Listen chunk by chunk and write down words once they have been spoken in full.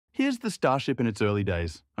Here's the Starship in its early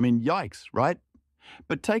days. I mean, yikes, right?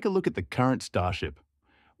 But take a look at the current Starship.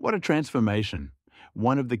 What a transformation.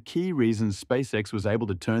 One of the key reasons SpaceX was able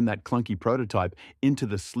to turn that clunky prototype into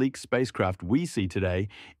the sleek spacecraft we see today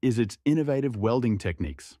is its innovative welding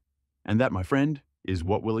techniques. And that, my friend, is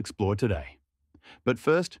what we'll explore today. But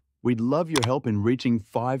first, we'd love your help in reaching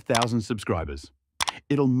 5,000 subscribers.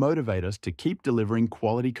 It'll motivate us to keep delivering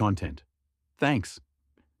quality content. Thanks.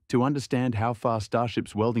 To understand how far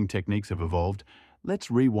Starship's welding techniques have evolved,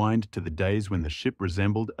 let's rewind to the days when the ship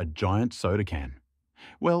resembled a giant soda can.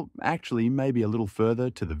 Well, actually, maybe a little further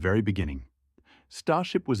to the very beginning.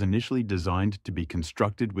 Starship was initially designed to be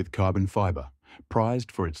constructed with carbon fiber,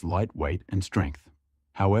 prized for its light weight and strength.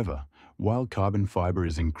 However, while carbon fiber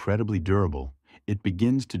is incredibly durable, it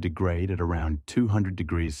begins to degrade at around 200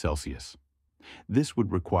 degrees Celsius. This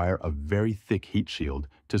would require a very thick heat shield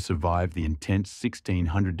to survive the intense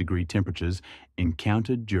 1600-degree temperatures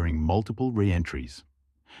encountered during multiple reentries.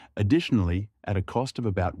 Additionally, at a cost of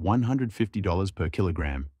about $150 per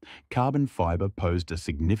kilogram, carbon fiber posed a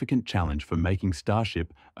significant challenge for making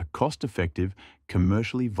Starship a cost-effective,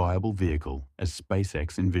 commercially viable vehicle as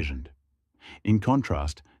SpaceX envisioned. In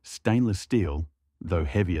contrast, stainless steel, though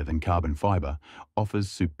heavier than carbon fiber, offers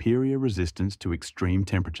superior resistance to extreme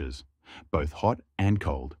temperatures, both hot and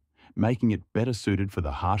cold, making it better suited for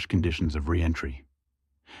the harsh conditions of re-entry.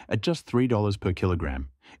 At just $3 per kilogram,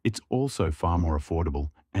 it's also far more affordable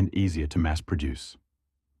and easier to mass produce.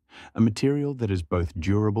 A material that is both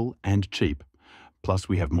durable and cheap, plus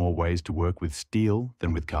we have more ways to work with steel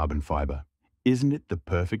than with carbon fiber. Isn't it the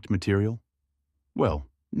perfect material? Well,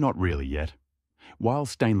 not really yet. While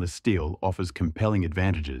stainless steel offers compelling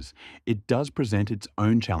advantages, it does present its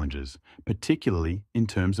own challenges, particularly in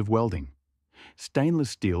terms of welding. Stainless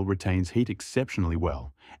steel retains heat exceptionally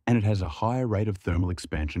well, and it has a higher rate of thermal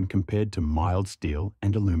expansion compared to mild steel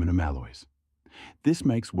and aluminum alloys. This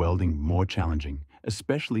makes welding more challenging,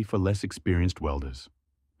 especially for less experienced welders.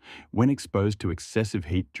 When exposed to excessive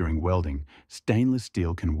heat during welding, stainless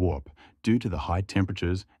steel can warp due to the high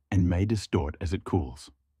temperatures and may distort as it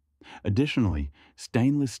cools. Additionally,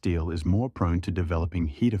 stainless steel is more prone to developing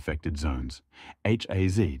heat-affected zones,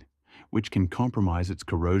 HAZ, which can compromise its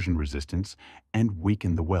corrosion resistance and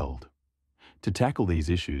weaken the weld. To tackle these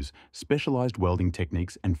issues, specialized welding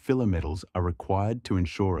techniques and filler metals are required to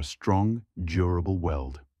ensure a strong, durable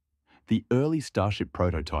weld. The early Starship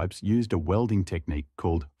prototypes used a welding technique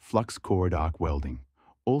called flux-cored arc welding,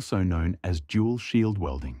 also known as dual shield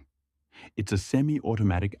welding. It's a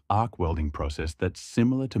semi-automatic arc welding process that's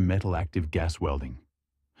similar to metal-active gas welding.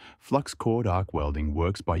 Flux-cored arc welding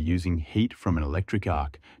works by using heat from an electric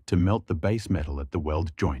arc to melt the base metal at the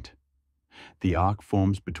weld joint. The arc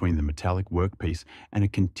forms between the metallic workpiece and a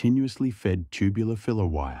continuously fed tubular filler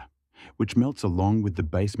wire, which melts along with the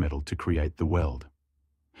base metal to create the weld.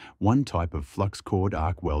 One type of flux-cored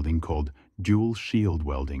arc welding, called dual shield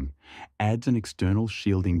welding, adds an external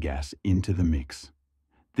shielding gas into the mix.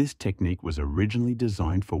 This technique was originally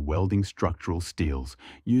designed for welding structural steels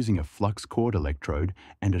using a flux-cored electrode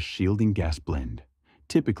and a shielding gas blend,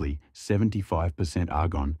 typically 75%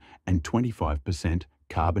 argon and 25%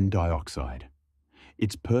 carbon dioxide.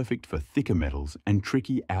 It's perfect for thicker metals and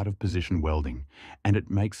tricky out-of-position welding, and it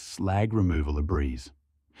makes slag removal a breeze.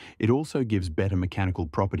 It also gives better mechanical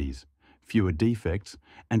properties, fewer defects,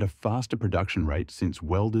 and a faster production rate since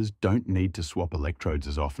welders don't need to swap electrodes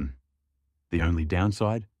as often. The only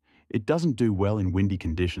downside? It doesn't do well in windy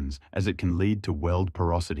conditions as it can lead to weld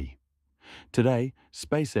porosity. Today,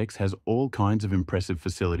 SpaceX has all kinds of impressive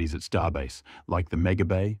facilities at Starbase, like the Mega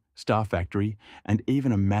Bay, Star Factory, and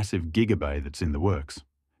even a massive Gigabay that's in the works.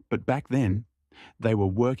 But back then, they were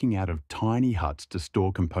working out of tiny huts to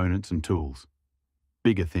store components and tools.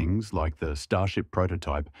 Bigger things, like the Starship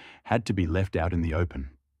prototype, had to be left out in the open.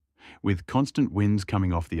 With constant winds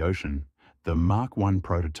coming off the ocean, the Mark I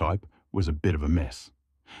prototype was a bit of a mess.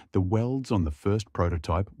 The welds on the first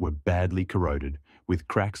prototype were badly corroded, with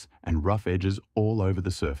cracks and rough edges all over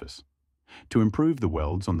the surface. To improve the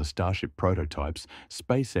welds on the Starship prototypes,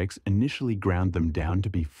 SpaceX initially ground them down to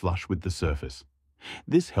be flush with the surface.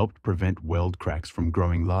 This helped prevent weld cracks from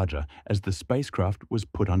growing larger as the spacecraft was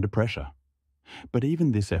put under pressure. But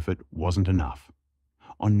even this effort wasn't enough.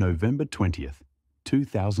 On November 20th,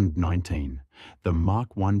 2019, the Mark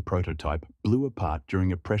I prototype blew apart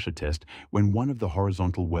during a pressure test when one of the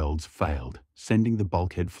horizontal welds failed, sending the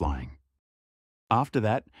bulkhead flying. After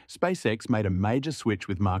that, SpaceX made a major switch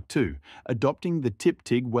with Mark II, adopting the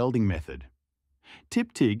tip-TIG welding method.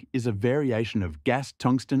 Tip-TIG is a variation of gas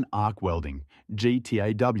tungsten arc welding,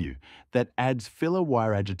 GTAW, that adds filler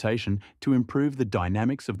wire agitation to improve the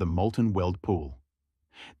dynamics of the molten weld pool.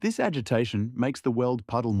 This agitation makes the weld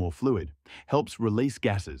puddle more fluid, helps release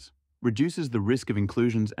gases, reduces the risk of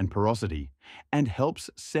inclusions and porosity, and helps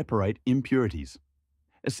separate impurities.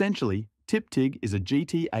 Essentially, tip-TIG is a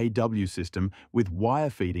GTAW system with wire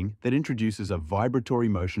feeding that introduces a vibratory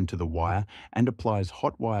motion to the wire and applies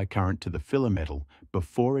hot wire current to the filler metal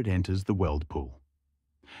before it enters the weld pool.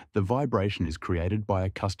 The vibration is created by a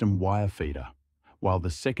custom wire feeder, while the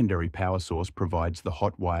secondary power source provides the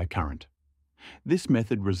hot wire current. This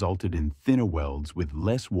method resulted in thinner welds with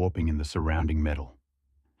less warping in the surrounding metal.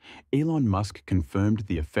 Elon Musk confirmed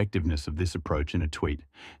the effectiveness of this approach in a tweet,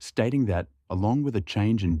 stating that, along with a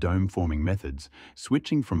change in dome-forming methods,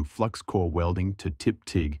 switching from flux core welding to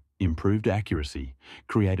tip-TIG improved accuracy,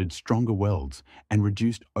 created stronger welds, and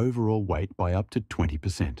reduced overall weight by up to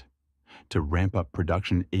 20%. To ramp up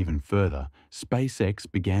production even further, SpaceX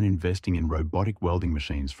began investing in robotic welding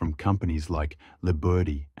machines from companies like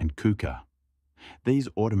Liberty and KUKA. These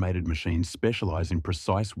automated machines specialize in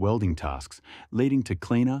precise welding tasks, leading to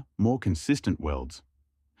cleaner, more consistent welds.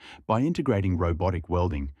 By integrating robotic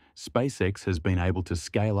welding, SpaceX has been able to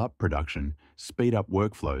scale up production, speed up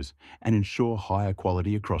workflows, and ensure higher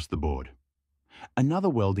quality across the board. Another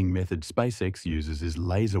welding method SpaceX uses is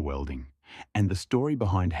laser welding, and the story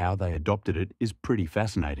behind how they adopted it is pretty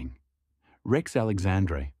fascinating. Rex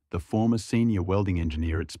Alexandre, the former senior welding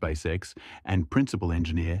engineer at SpaceX and principal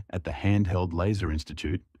engineer at the Handheld Laser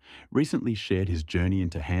Institute, recently shared his journey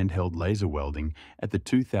into handheld laser welding at the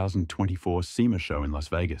 2024 SEMA show in Las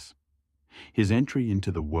Vegas. His entry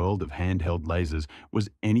into the world of handheld lasers was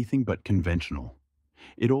anything but conventional.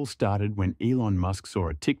 It all started when Elon Musk saw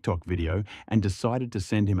a TikTok video and decided to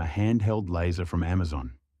send him a handheld laser from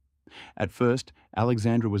Amazon. At first,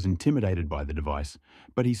 Alexandra was intimidated by the device,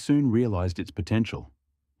 but he soon realized its potential.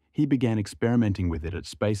 He began experimenting with it at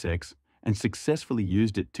SpaceX and successfully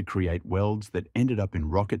used it to create welds that ended up in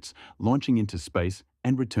rockets launching into space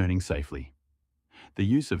and returning safely. The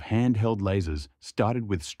use of handheld lasers started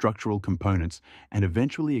with structural components and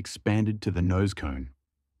eventually expanded to the nose cone.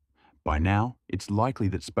 By now, it's likely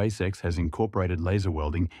that SpaceX has incorporated laser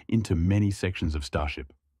welding into many sections of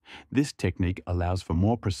Starship. This technique allows for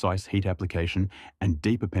more precise heat application and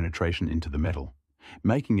deeper penetration into the metal,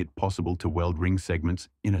 making it possible to weld ring segments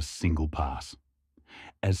in a single pass.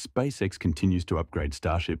 As SpaceX continues to upgrade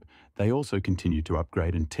Starship, they also continue to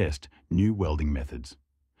upgrade and test new welding methods.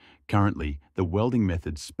 Currently, the welding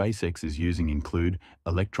methods SpaceX is using include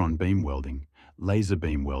electron beam welding, laser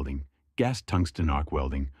beam welding, gas tungsten arc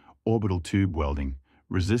welding, orbital tube welding,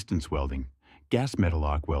 resistance welding, gas metal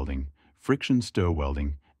arc welding, friction stir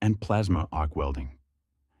welding, and plasma arc welding.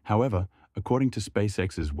 However, according to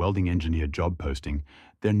SpaceX's welding engineer job posting,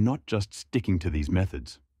 they're not just sticking to these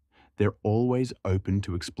methods. They're always open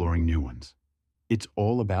to exploring new ones. It's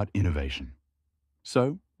all about innovation.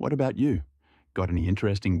 So, what about you? Got any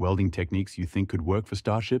interesting welding techniques you think could work for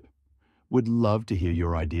Starship? Would love to hear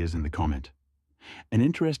your ideas in the comment. An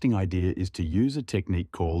interesting idea is to use a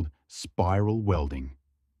technique called spiral welding.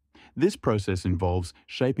 This process involves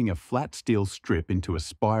shaping a flat steel strip into a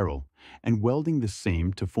spiral and welding the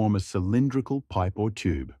seam to form a cylindrical pipe or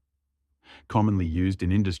tube. Commonly used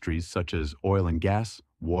in industries such as oil and gas,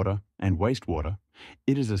 water, and wastewater,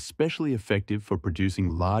 it is especially effective for producing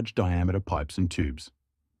large diameter pipes and tubes.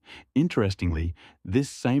 Interestingly, this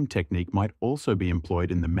same technique might also be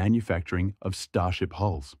employed in the manufacturing of Starship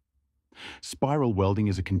hulls. Spiral welding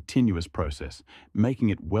is a continuous process, making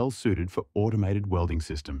it well suited for automated welding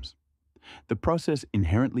systems. The process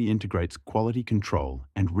inherently integrates quality control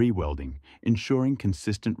and re-welding, ensuring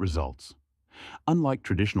consistent results. Unlike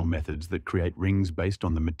traditional methods that create rings based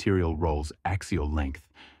on the material roll's axial length,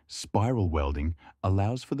 spiral welding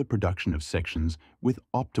allows for the production of sections with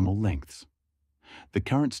optimal lengths. The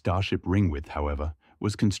current Starship ring width, however,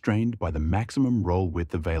 was constrained by the maximum roll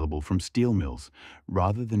width available from steel mills,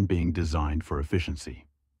 rather than being designed for efficiency.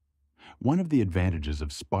 One of the advantages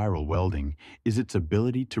of spiral welding is its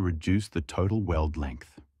ability to reduce the total weld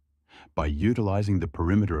length. By utilizing the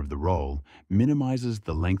perimeter of the roll, minimizes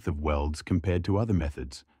the length of welds compared to other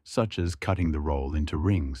methods, such as cutting the roll into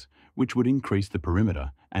rings, which would increase the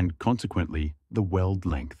perimeter and, consequently, the weld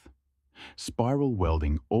length. Spiral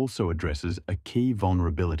welding also addresses a key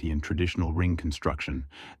vulnerability in traditional ring construction,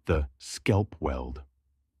 the scalp weld.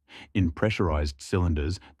 In pressurized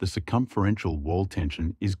cylinders, the circumferential wall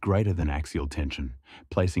tension is greater than axial tension,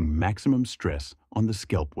 placing maximum stress on the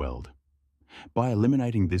scalp weld. By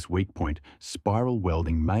eliminating this weak point, spiral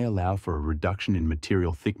welding may allow for a reduction in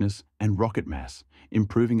material thickness and rocket mass,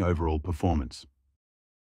 improving overall performance.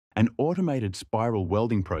 An automated spiral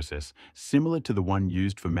welding process, similar to the one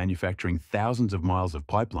used for manufacturing thousands of miles of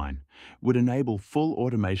pipeline, would enable full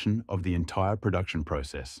automation of the entire production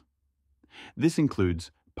process. This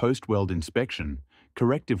includes post-weld inspection,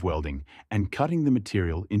 corrective welding, and cutting the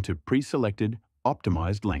material into pre-selected,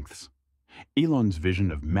 optimized lengths. Elon's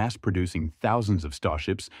vision of mass-producing thousands of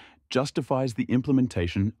Starships justifies the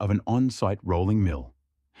implementation of an on-site rolling mill.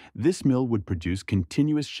 This mill would produce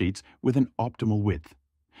continuous sheets with an optimal width,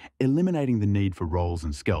 eliminating the need for rolls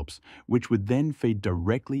and scalps, which would then feed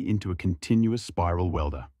directly into a continuous spiral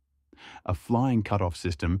welder. A flying cut-off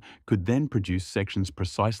system could then produce sections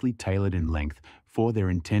precisely tailored in length for their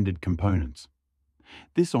intended components.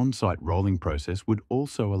 This on-site rolling process would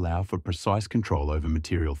also allow for precise control over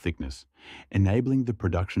material thickness, enabling the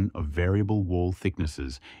production of variable wall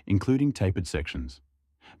thicknesses, including tapered sections.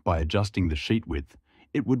 By adjusting the sheet width,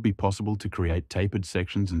 it would be possible to create tapered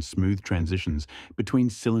sections and smooth transitions between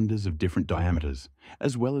cylinders of different diameters,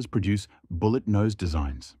 as well as produce bullet nose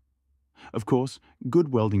designs. Of course,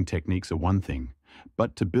 good welding techniques are one thing,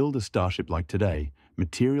 but to build a Starship like today,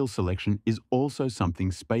 material selection is also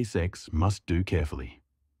something SpaceX must do carefully.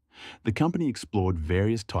 The company explored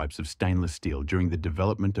various types of stainless steel during the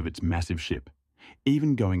development of its massive ship,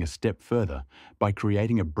 even going a step further by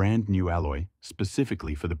creating a brand new alloy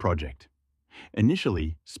specifically for the project.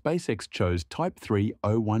 Initially, SpaceX chose Type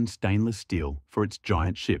 301 stainless steel for its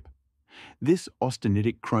giant ship. This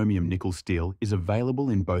austenitic chromium nickel steel is available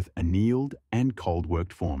in both annealed and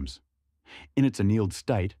cold-worked forms. In its annealed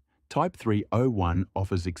state, Type 301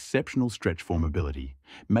 offers exceptional stretch formability,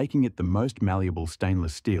 making it the most malleable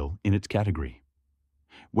stainless steel in its category.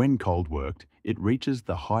 When cold-worked, it reaches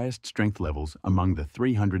the highest strength levels among the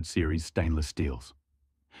 300 series stainless steels.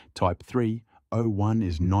 Type 301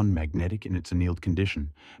 is non-magnetic in its annealed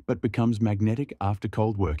condition, but becomes magnetic after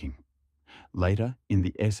cold working. Later, in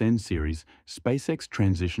the SN series, SpaceX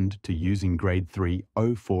transitioned to using grade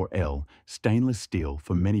 304L stainless steel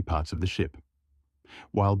for many parts of the ship.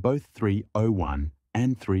 While both 301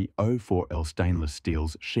 and 304L stainless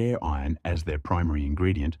steels share iron as their primary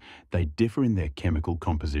ingredient, they differ in their chemical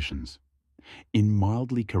compositions. In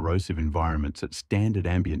mildly corrosive environments at standard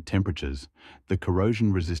ambient temperatures, the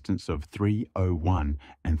corrosion resistance of 301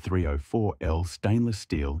 and 304L stainless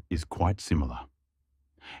steel is quite similar.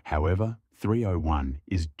 However, 301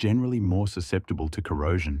 is generally more susceptible to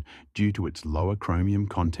corrosion due to its lower chromium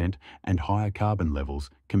content and higher carbon levels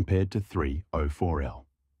compared to 304L.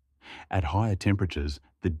 At higher temperatures,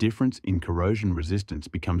 the difference in corrosion resistance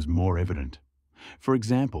becomes more evident. For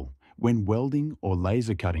example, when welding or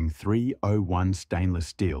laser cutting 301 stainless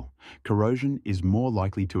steel, corrosion is more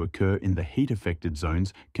likely to occur in the heat-affected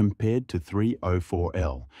zones compared to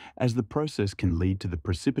 304L, as the process can lead to the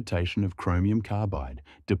precipitation of chromium carbide,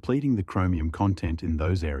 depleting the chromium content in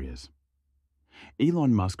those areas.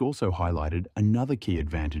 Elon Musk also highlighted another key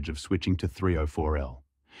advantage of switching to 304L,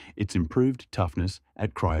 its improved toughness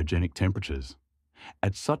at cryogenic temperatures.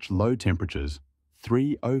 At such low temperatures,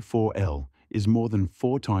 304L is more than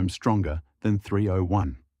 4 times stronger than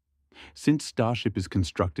 301. Since Starship is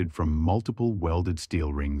constructed from multiple welded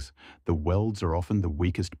steel rings, the welds are often the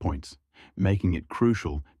weakest points, making it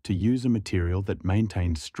crucial to use a material that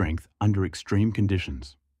maintains strength under extreme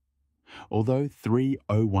conditions. Although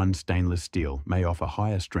 301 stainless steel may offer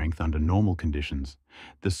higher strength under normal conditions,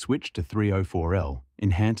 the switch to 304L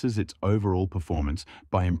enhances its overall performance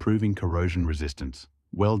by improving corrosion resistance,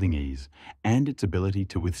 welding ease, and its ability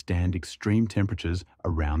to withstand extreme temperatures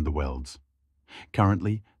around the welds.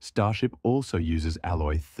 Currently, Starship also uses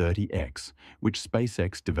alloy 30X, which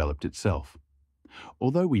SpaceX developed itself.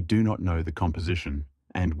 Although we do not know the composition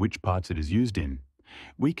and which parts it is used in,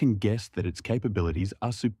 we can guess that its capabilities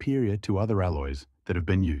are superior to other alloys that have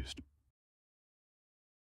been used.